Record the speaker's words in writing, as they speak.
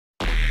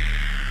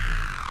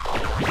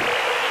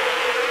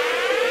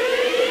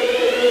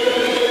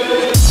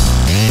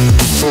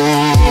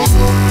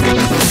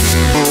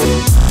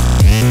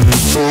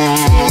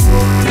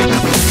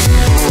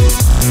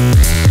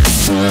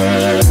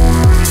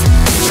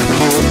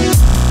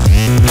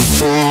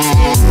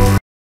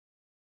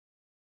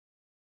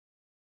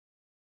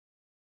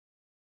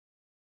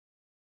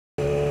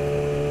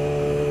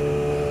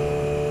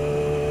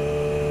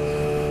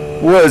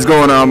What is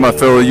going on, my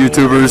fellow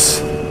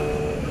YouTubers?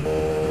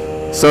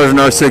 Sergeant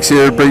R6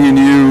 here, bringing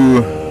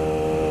you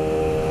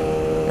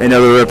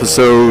another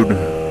episode.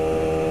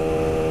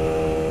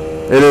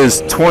 It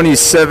is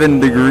 27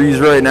 degrees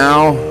right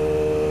now.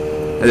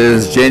 It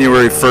is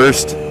January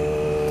 1st.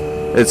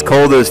 It's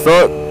cold as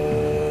fuck.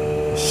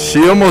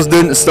 She almost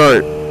didn't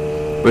start,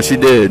 but she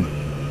did.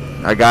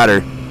 I got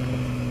her.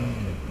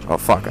 Oh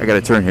fuck, I gotta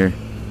turn here.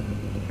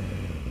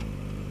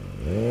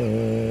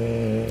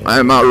 I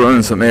am out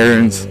running some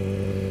errands.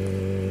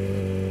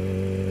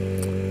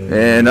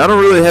 And I don't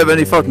really have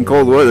any fucking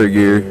cold weather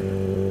gear.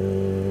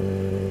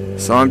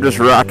 So I'm just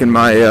rocking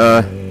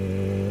my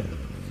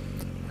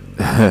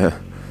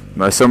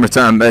my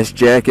summertime mesh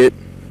jacket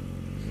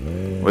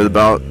with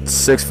about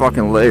 6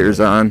 fucking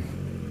layers on.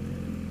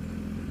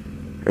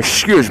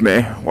 Excuse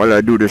me while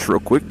I do this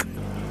real quick.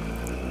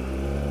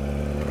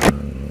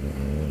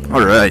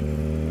 Alright.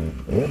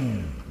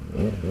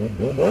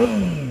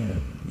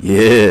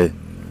 Yeah.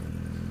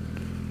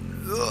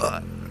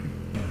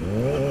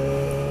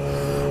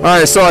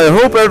 Alright, so I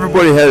hope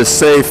everybody had a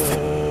safe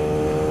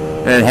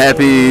and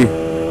happy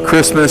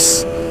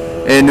Christmas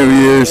and New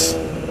Year's.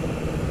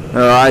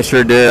 I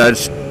sure did. I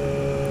just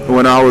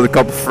went out with a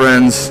couple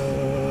friends,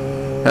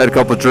 had a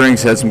couple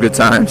drinks, had some good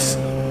times.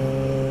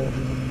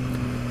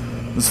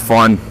 It was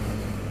fun.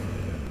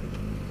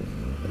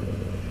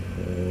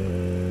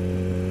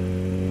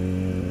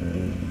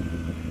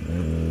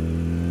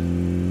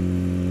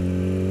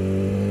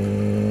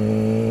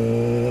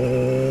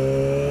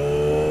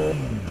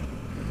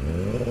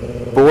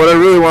 But what I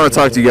really want to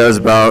talk to you guys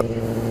about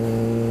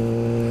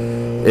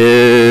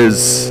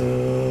is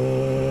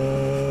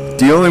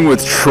dealing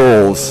with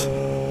trolls,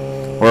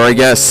 or I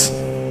guess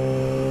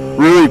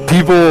really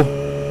people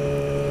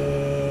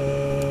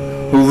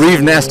who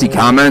leave nasty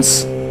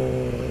comments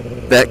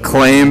that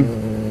claim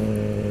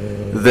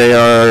they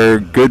are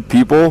good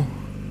people,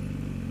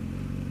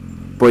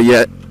 but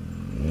yet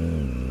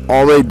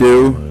all they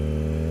do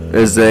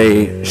is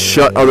they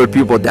shut other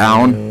people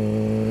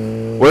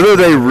down, whether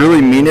they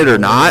really mean it or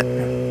not.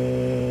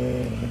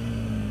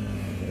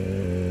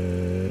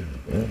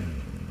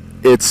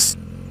 It's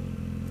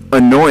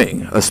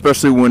annoying,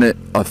 especially when it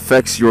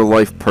affects your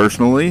life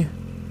personally.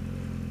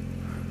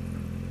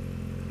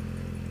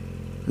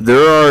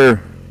 There are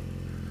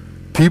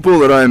people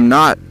that I'm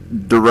not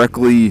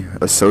directly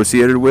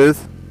associated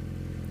with.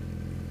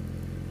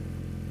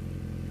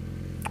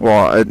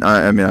 Well,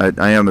 I mean,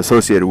 I am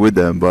associated with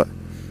them, but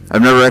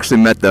I've never actually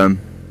met them.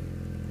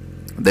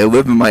 They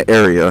live in my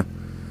area,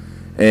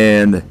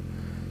 and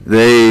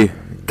they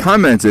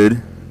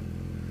commented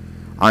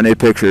on a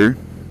picture.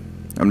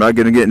 I'm not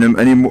going to get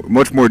into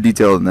much more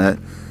detail than that,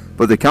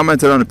 but they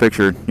commented on a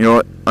picture. You know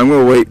what? I'm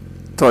going to wait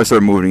until I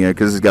start moving it,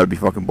 because it's got to be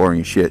fucking boring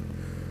as shit.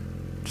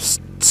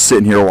 Just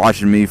sitting here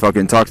watching me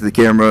fucking talk to the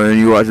camera, and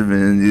you watch it,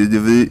 and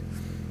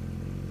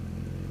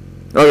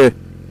okay.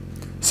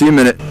 See you in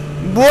a minute.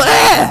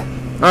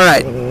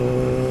 Alright.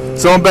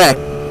 So I'm back.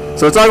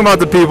 So we're talking about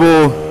the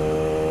people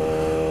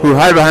who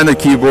hide behind their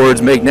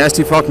keyboards, make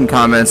nasty fucking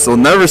comments. They'll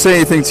never say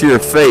anything to your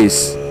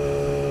face,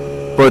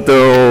 but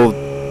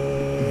they'll...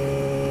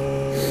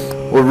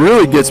 What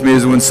really gets me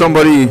is when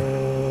somebody,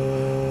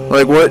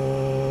 like, what?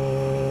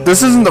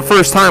 This isn't the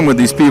first time with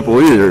these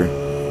people either.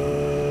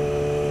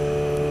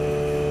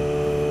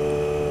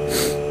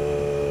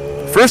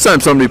 First time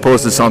somebody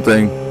posted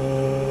something,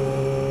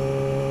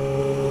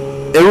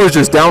 it was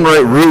just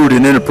downright rude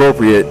and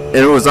inappropriate, and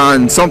it was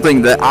on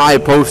something that I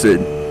posted,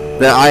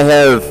 that I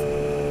have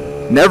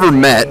never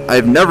met,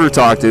 I've never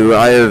talked to,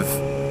 I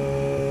have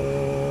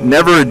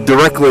never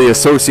directly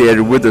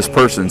associated with this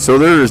person, so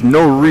there is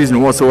no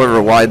reason whatsoever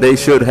why they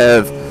should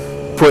have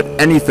put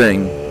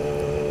anything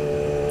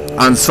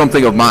on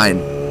something of mine.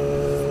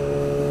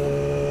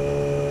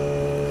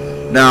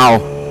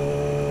 Now,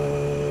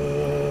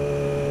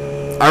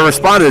 I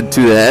responded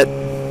to that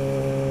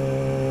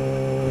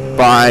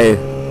by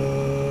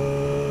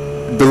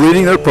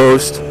deleting their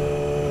post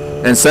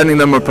and sending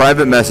them a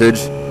private message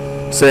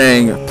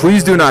saying,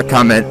 please do not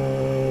comment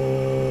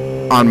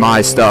on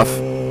my stuff.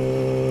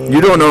 You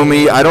don't know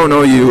me, I don't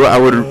know you. I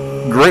would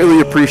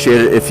greatly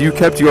appreciate it if you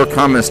kept your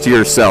comments to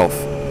yourself.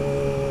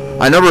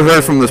 I never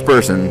heard from this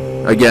person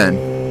again.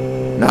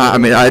 Nah, I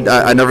mean,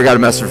 I never got a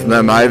message from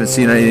them. I haven't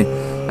seen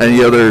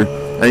any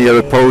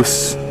other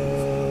posts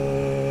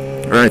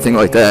or anything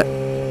like that.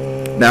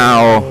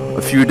 Now,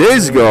 a few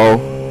days ago,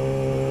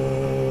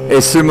 a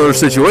similar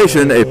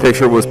situation, a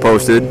picture was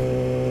posted,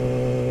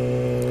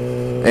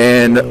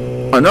 and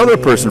another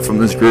person from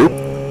this group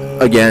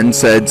again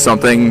said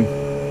something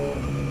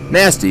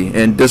nasty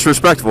and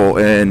disrespectful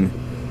and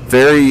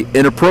very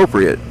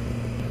inappropriate.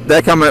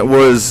 That comment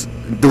was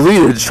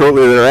deleted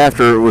shortly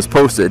thereafter it was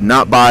posted,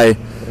 not by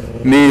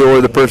me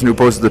or the person who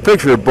posted the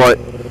picture, but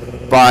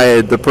by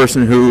the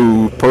person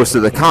who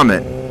posted the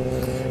comment.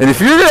 And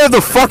if you're gonna have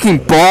the fucking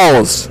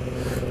balls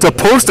to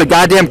post a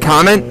goddamn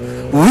comment,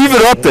 leave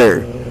it up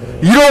there.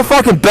 You don't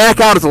fucking back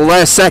out at the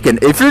last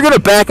second. If you're gonna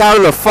back out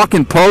of the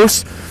fucking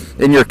post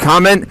in your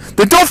comment,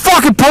 then don't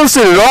fucking post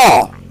it at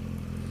all.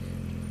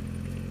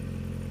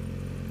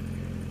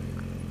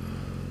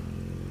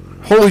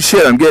 Holy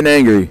shit, I'm getting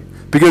angry.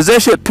 Because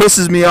that shit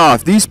pisses me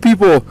off. These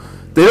people,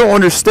 they don't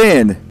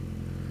understand.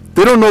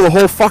 They don't know the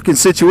whole fucking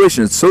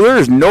situation. So there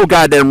is no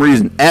goddamn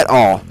reason at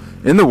all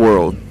in the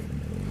world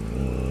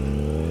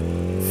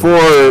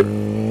for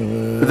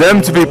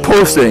them to be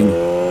posting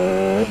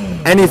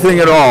anything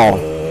at all.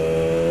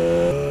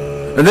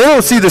 And they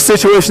don't see the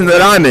situation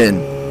that I'm in.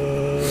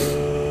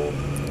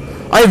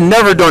 I've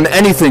never done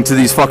anything to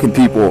these fucking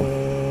people.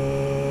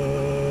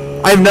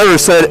 I've never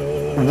said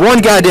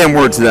one goddamn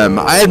word to them.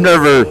 I have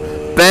never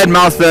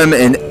badmouthed them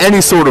in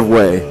any sort of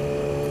way.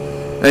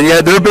 And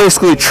yet they're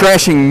basically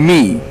trashing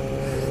me.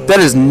 That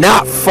is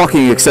not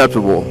fucking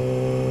acceptable.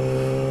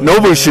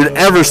 Nobody should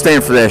ever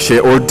stand for that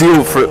shit or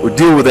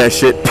deal with that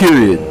shit,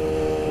 period.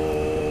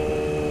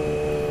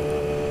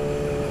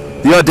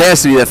 The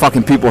audacity that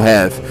fucking people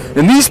have.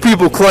 And these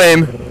people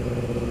claim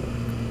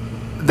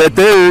that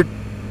they're,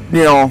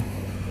 you know,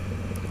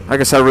 I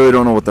guess I really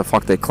don't know what the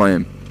fuck they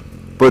claim.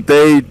 But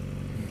they...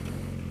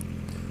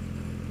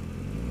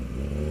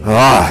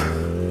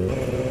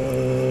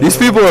 These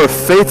people are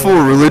faithful,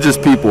 religious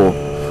people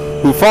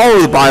who follow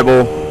the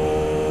Bible,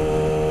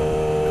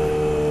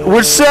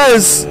 which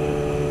says,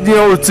 you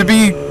know, to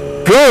be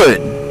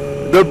good.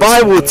 The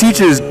Bible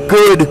teaches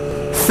good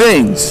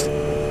things.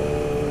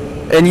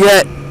 And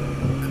yet,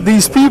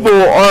 these people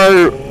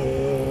are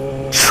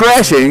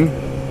trashing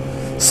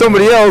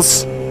somebody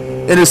else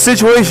in a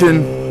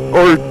situation,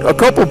 or a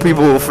couple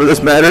people for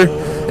this matter,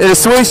 in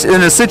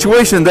a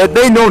situation that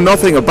they know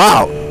nothing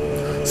about.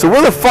 So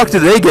where the fuck do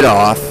they get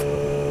off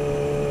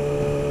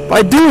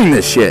by doing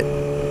this shit?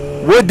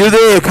 What do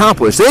they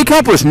accomplish? They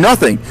accomplish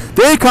nothing.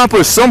 They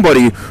accomplish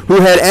somebody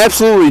who had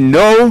absolutely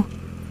nothing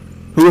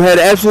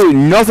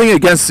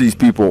against these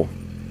people.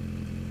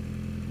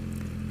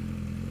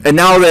 And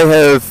now they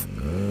have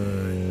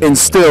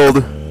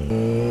instilled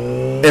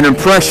an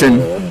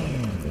impression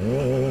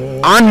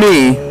on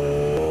me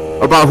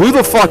about who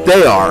the fuck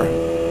they are.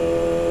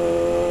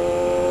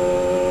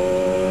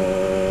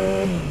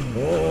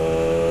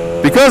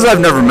 Because I've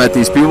never met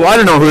these people, I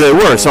don't know who they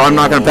were, so I'm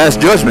not going to pass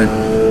judgment.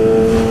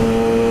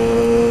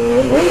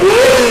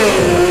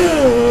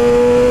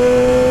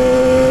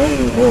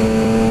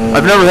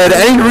 I've never had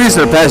any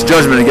reason to pass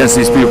judgment against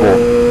these people.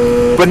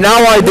 But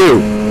now I do.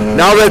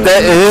 Now that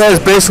it has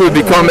basically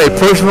become a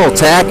personal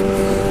attack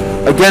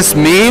against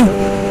me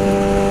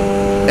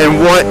and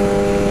what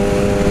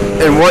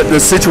the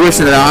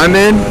situation that I'm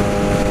in,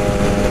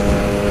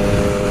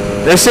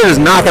 that shit is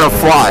not going to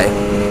fly.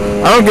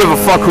 I don't give a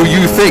fuck who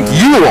you think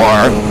you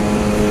are,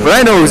 but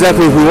I know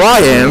exactly who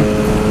I am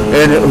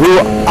and who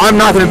I'm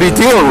not going to be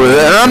dealing with.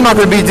 And I'm not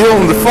going to be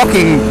dealing with the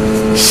fucking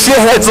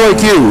shitheads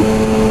like you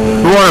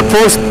who want to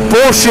post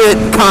bullshit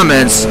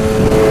comments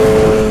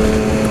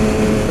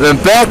and then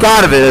back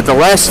out of it at the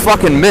last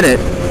fucking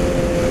minute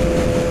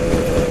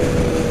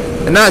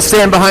and not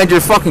stand behind your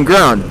fucking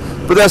ground.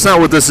 But that's not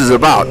what this is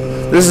about.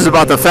 This is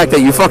about the fact that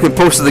you fucking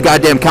posted the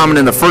goddamn comment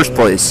in the first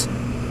place.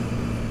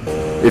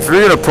 If you're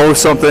going to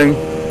post something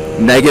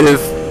negative,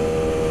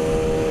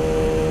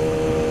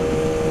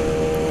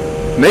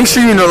 make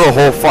sure you know the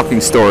whole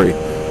fucking story.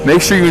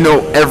 Make sure you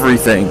know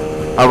everything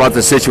about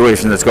the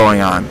situation that's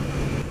going on.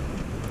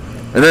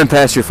 And then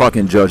pass your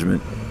fucking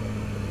judgment.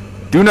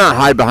 Do not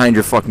hide behind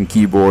your fucking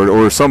keyboard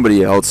or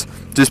somebody else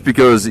just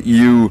because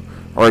you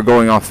are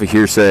going off of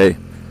hearsay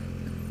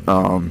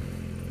and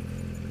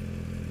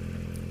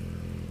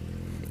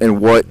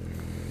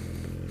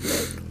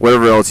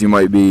whatever else you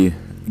might be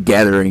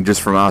gathering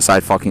just from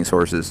outside fucking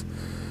sources.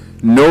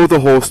 Know the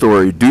whole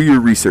story. Do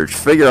your research.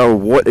 Figure out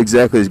what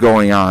exactly is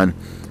going on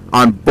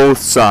both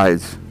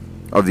sides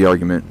of the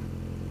argument.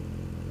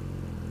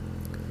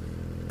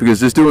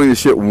 Because just doing this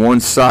shit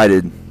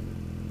one-sided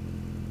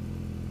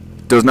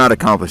does not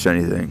accomplish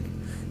anything.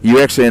 You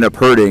actually end up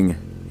hurting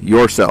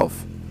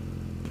yourself.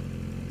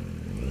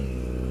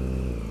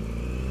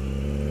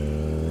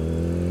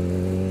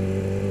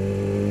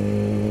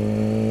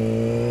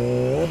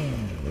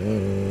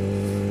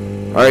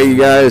 Alright, you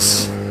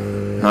guys.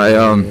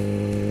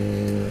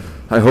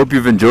 I hope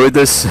you've enjoyed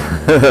this.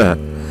 I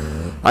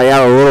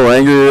got a little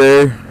angry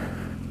there,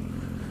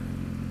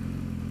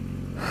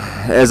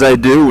 as I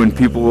do when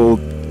people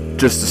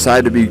just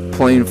decide to be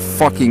plain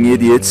fucking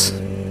idiots.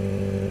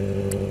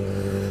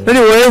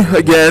 Anyway,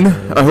 again,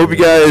 I hope you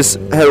guys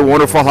had a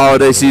wonderful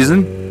holiday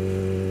season.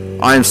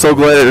 I am so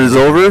glad it is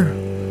over.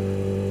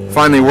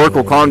 Finally, work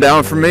will calm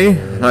down for me.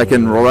 I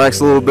can relax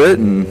a little bit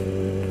and,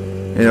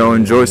 you know,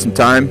 enjoy some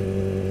time.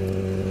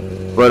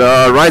 But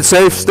ride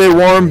safe, stay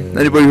warm,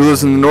 anybody who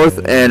lives in the north,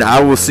 and I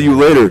will see you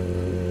later.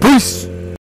 Peace!